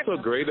 what's so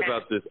great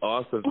about this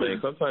awesome thing,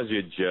 sometimes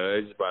you're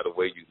judged by the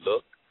way you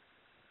look.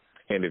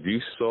 And if you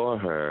saw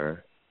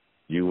her,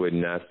 you would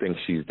not think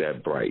she's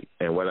that bright.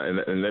 And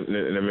let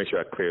me make sure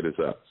I clear this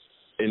up.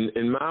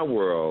 In my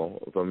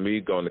world, from me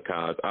going to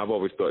college, I've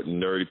always thought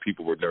nerdy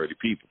people were nerdy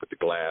people with the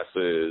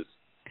glasses,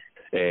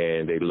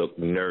 and they look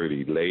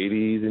nerdy.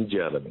 Ladies and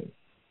gentlemen,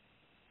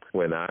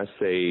 when I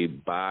say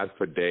bod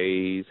for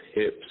days,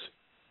 hips,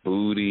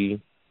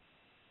 booty,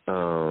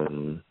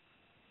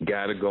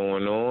 got it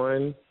going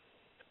on,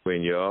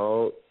 when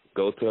y'all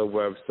go to her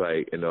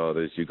website and all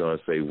this, you're going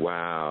to say,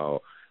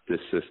 wow, this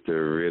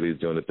sister really is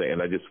doing the thing.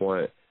 And I just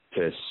want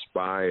to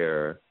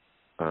inspire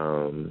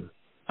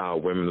our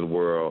women of the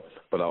world,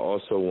 but I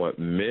also want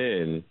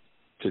men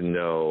to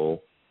know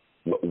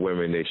what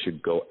women they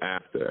should go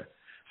after.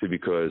 See,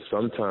 because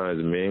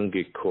sometimes men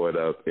get caught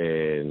up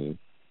in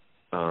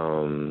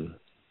the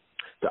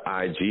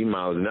IG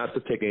models, not to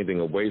take anything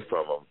away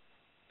from them.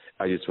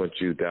 I just want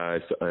you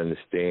guys to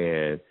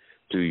understand,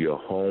 do your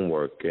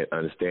homework and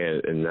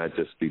understand, and not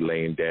just be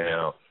laying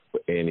down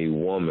with any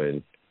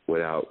woman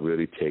without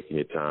really taking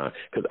your time.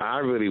 Because I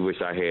really wish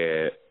I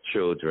had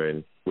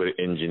children with an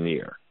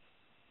engineer.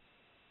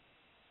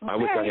 Okay. I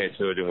wish I had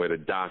children with a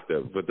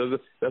doctor, but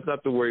that's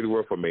not the way to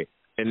work for me.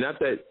 And not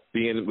that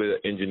being with an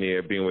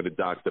engineer, being with a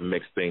doctor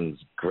makes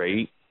things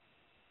great,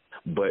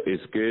 but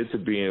it's good to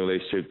be in a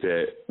relationship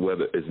that,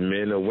 whether it's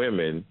men or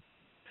women,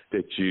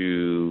 that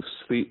you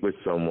sleep with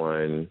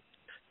someone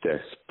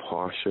that's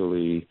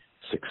partially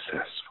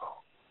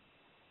successful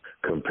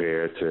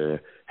compared to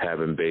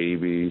having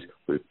babies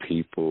with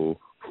people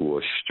who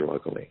are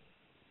struggling.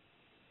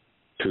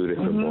 Two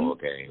different ball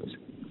games.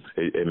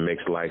 It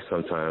makes life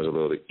sometimes a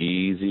little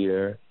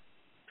easier.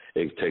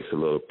 It takes a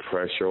little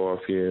pressure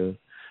off you,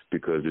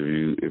 because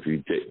if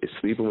you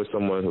sleeping with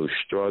someone who's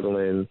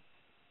struggling,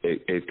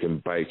 it can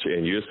bite you.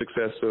 And you're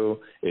successful,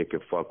 it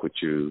can fuck with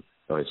you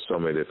in so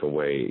many different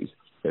ways.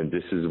 And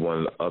this is one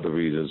of the other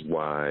reasons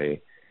why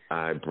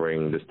I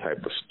bring this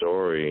type of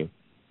story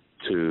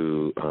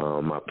to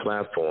my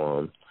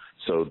platform,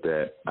 so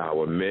that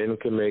our men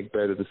can make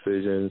better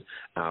decisions,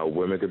 our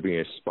women can be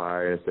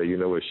inspired and say, you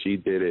know what, she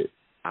did it,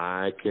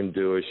 I can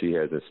do it, she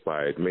has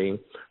inspired me.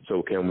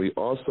 So can we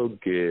also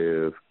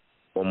give,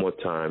 one more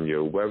time,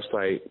 your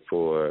website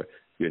for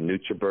your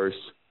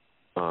NutriBurst?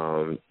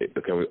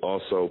 Can we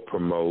also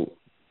promote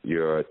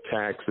your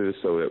taxes,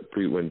 so that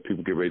when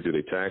people get ready to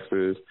do their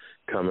taxes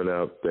coming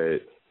up, that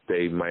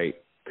they might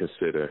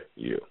consider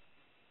you?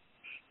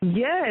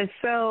 Yes.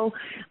 So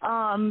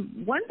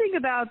one thing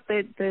about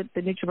the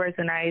NutriBurst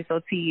and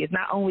ISOT is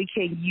not only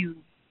can you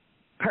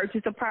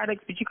purchase a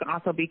product, but you can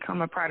also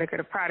become a product of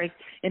the product.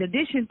 In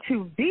addition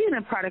to being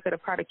a product of the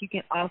product, you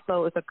can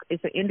also,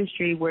 it's an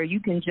industry where you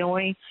can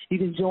join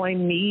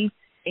me,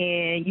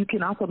 and you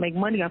can also make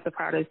money off the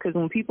products, because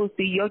when people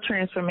see your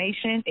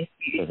transformation, if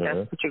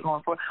that's what you're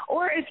going for,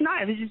 or if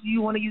not, if it's just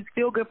you want to use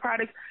feel-good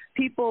products,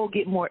 people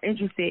get more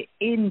interested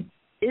in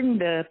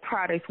the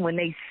products when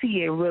they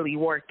see it really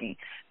working.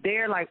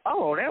 They're like,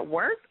 oh, that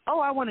works? Oh,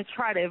 I want to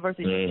try that,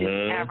 versus just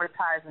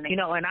advertising it.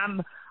 And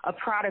I'm a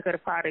product of the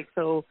product,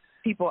 so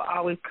people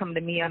always come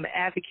to me. I'm an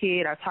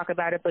advocate. I talk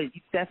about it, but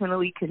you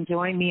definitely can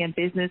join me in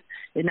business.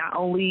 And not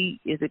only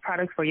is it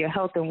products for your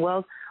health and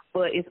wealth,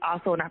 but it's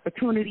also an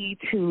opportunity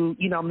to,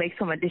 make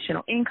some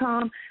additional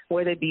income,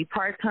 whether it be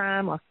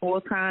part-time or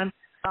full-time.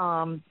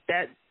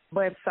 That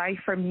website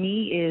for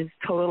me is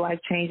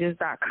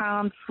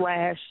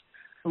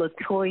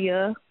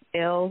totallifechanges.com/LaToya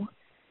L.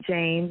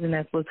 James, and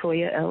that's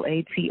LaToya,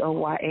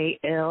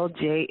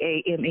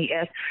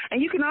 LaToyaLjames.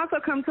 And you can also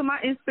come to my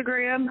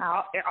Instagram.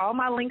 All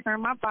my links are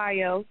in my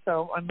bio.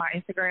 So on my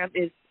Instagram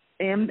is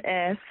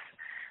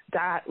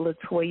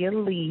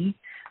ms.LaToyaLee.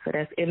 So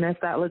that's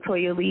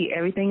ms.LaToyaLee.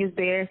 Everything is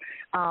there.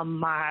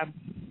 My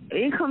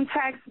income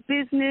tax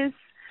business.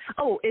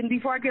 Oh, and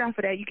before I get off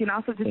of that, you can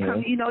also just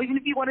come, even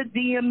if you want to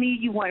DM me,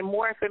 you want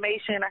more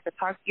information, I could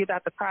talk to you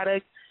about the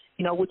product,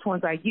 which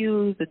ones I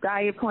use, the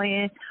diet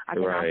plan. I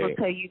can also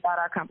tell you about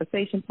our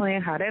compensation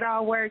plan, how that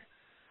all works.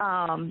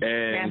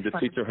 And to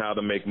teach them how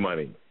to make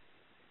money.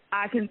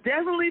 I can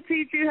definitely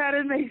teach you how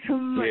to make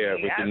some money. Yeah,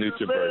 with the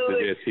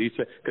NutriBurst.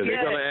 Because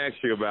they're going to ask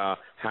you about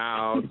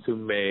how to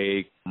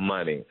make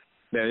money.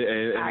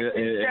 I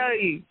can tell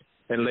you.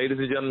 And ladies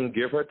and gentlemen,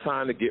 give her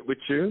time to get with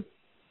you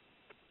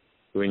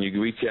when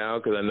you reach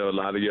out, because I know a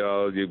lot of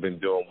y'all, you've been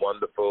doing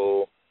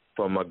wonderful.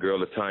 From my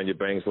girl Latanya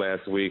Banks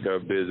last week, her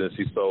business,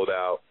 she sold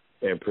out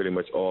and pretty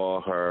much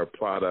all her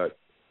product.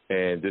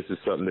 And this is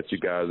something that you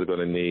guys are going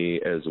to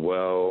need as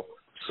well.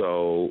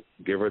 So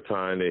give her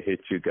time to hit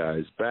you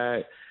guys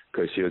back,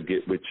 because she'll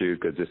get with you,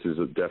 because this is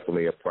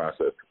definitely a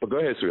process. But go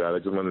ahead, sweetheart. I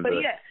just wanted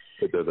to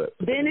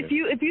Then if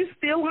you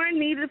still are in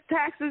need of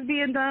taxes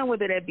being done,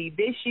 whether that be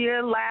this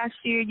year, last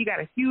year, you got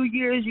a few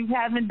years you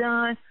haven't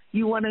done,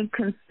 you want to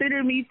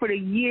consider me for the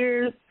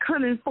year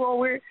coming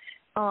forward,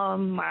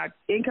 my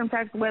income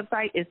tax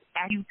website is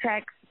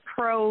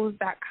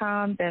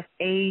AccuTaxPros.com. That's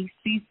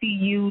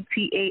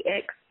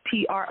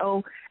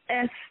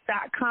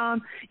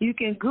ACCUTAXPROS.com. You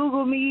can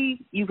Google me.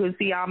 You can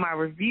see all my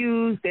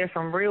reviews. They're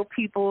from real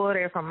people.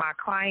 They're from my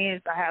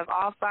clients. I have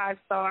all 5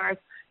 stars.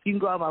 You can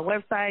go on my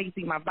website. You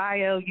see my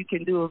bio. You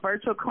can do a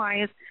virtual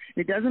client.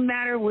 It doesn't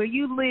matter where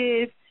you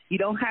live. You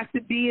don't have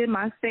to be in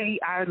my state.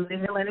 I live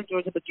in Atlanta,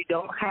 Georgia, but you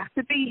don't have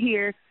to be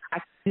here. I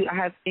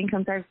have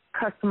income tax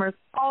customers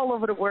all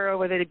over the world,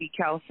 whether it be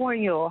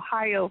California,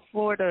 Ohio,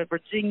 Florida,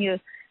 Virginia,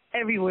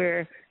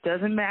 everywhere.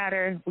 Doesn't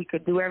matter. We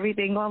could do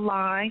everything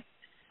online.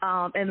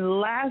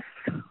 And last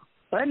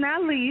but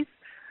not least,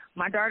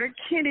 my daughter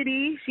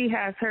Kennedy, she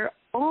has her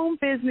own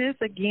business.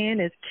 Again,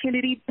 it's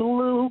Kennedy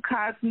Blue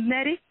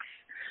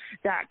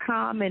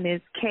Cosmetics.com, and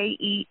it's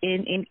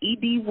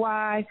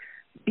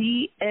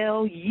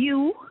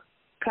KENNEDYBLU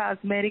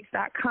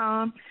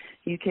Cosmetics.com.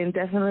 You can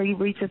definitely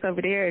reach us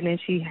over there. And then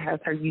she has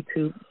her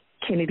YouTube,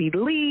 Kennedy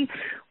Lee,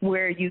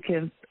 where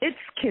it's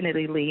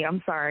Kennedy Lee,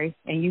 I'm sorry,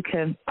 and you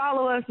can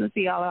follow us and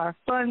see all our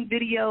fun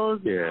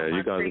videos. Yeah,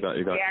 you guys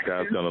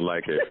going to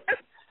like it.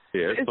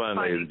 Yeah, it's fun,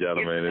 ladies and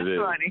gentlemen. It is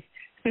funny.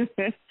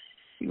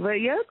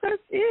 But, yeah,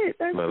 that's it.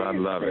 I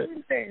love it.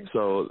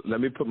 So let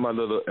me put my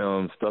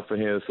little stuff in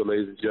here. So,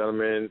 ladies and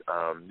gentlemen,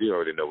 you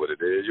already know what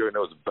it is. You already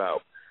know what it's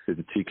about. It's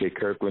the TK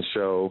Kirkland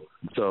Show.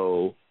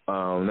 So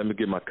let me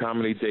get my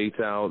comedy dates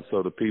out.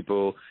 So the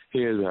people,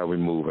 here's how we're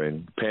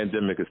moving.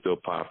 Pandemic is still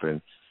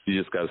popping. You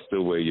just got to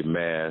still wear your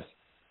mask.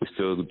 We're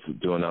still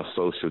doing our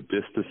social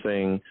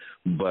distancing,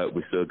 but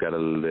we still got to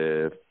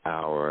live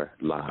our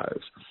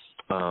lives.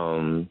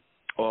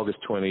 August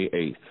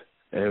 28th.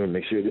 And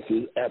make sure this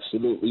is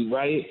absolutely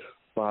right.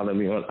 Follow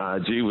me on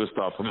IG. We'll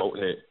start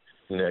promoting it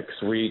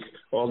next week.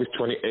 August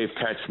 28th,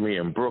 catch me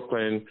in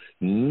Brooklyn,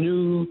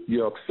 New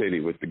York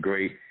City with the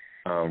great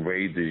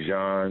Ray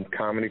Dijon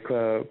Comedy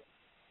Club.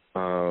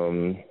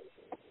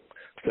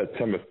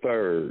 September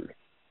 3rd,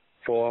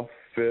 4th,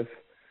 5th,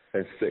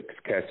 and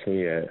 6th, catch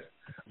me at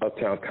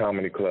Uptown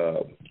Comedy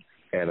Club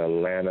in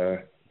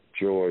Atlanta,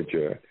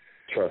 Georgia.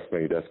 Trust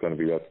me, that's going to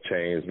be off the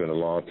chain. It's been a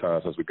long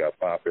time since we got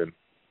popping.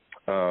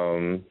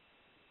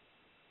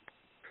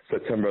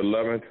 September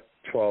 11th,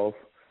 12th,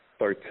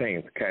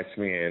 13th, catch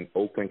me in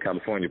Oakland,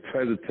 California,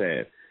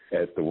 President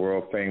at the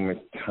world-famous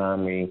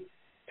Tommy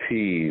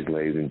T's,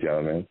 ladies and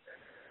gentlemen.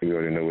 You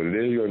already know what it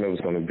is. You already know what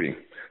it's going to be.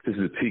 This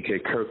is the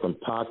TK Kirkland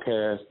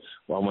podcast.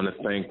 Well, I want to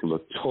thank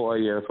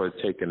LaToya for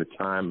taking the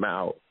time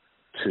out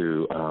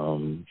to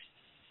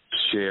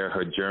share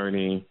her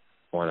journey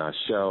on our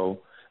show.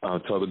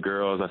 Tell the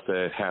girls, I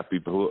said,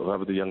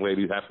 whoever the young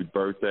ladies, happy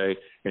birthday.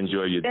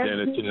 Enjoy your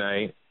dinner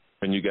tonight.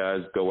 When you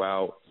guys go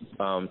out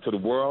to the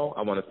world,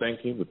 I want to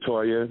thank you,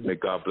 LaToya. May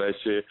God bless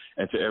you.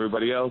 And to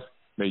everybody else,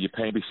 may your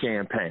pain be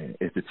champagne.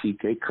 It's the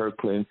TK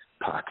Kirkland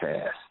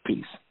podcast.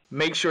 Peace.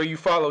 Make sure you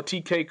follow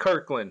TK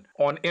Kirkland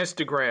on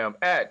Instagram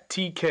at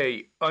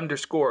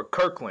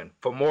TK_Kirkland.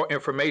 For more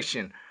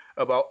information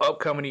about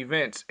upcoming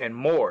events and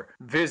more,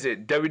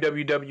 visit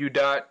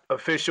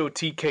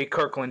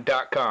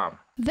www.officialtkkirkland.com.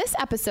 This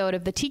episode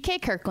of the TK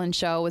Kirkland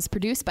Show was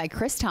produced by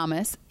Chris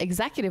Thomas,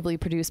 executively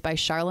produced by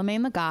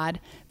Charlemagne the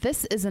God.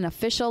 This is an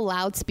official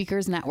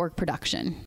Loudspeakers Network production.